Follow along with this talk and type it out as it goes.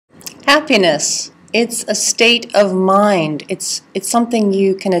Happiness, it's a state of mind. It's something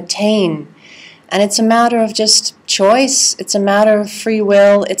you can attain. And it's a matter of just choice. It's a matter of free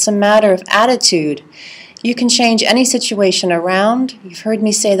will. It's a matter of attitude. You can change any situation around. You've heard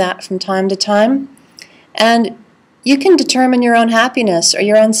me say that from time to time. And you can determine your own happiness or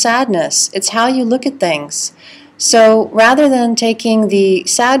your own sadness. It's how you look at things. So rather than taking the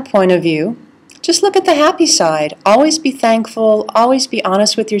sad point of view, just look at the happy side. Always be thankful. Always be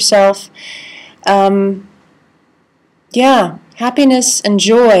honest with yourself. Happiness and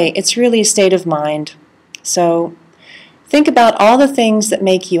joy, it's really a state of mind. So think about all the things that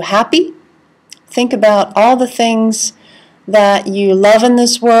make you happy. Think about all the things that you love in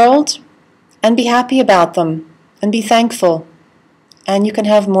this world and be happy about them and be thankful. And you can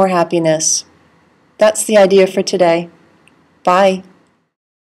have more happiness. That's the idea for today. Bye.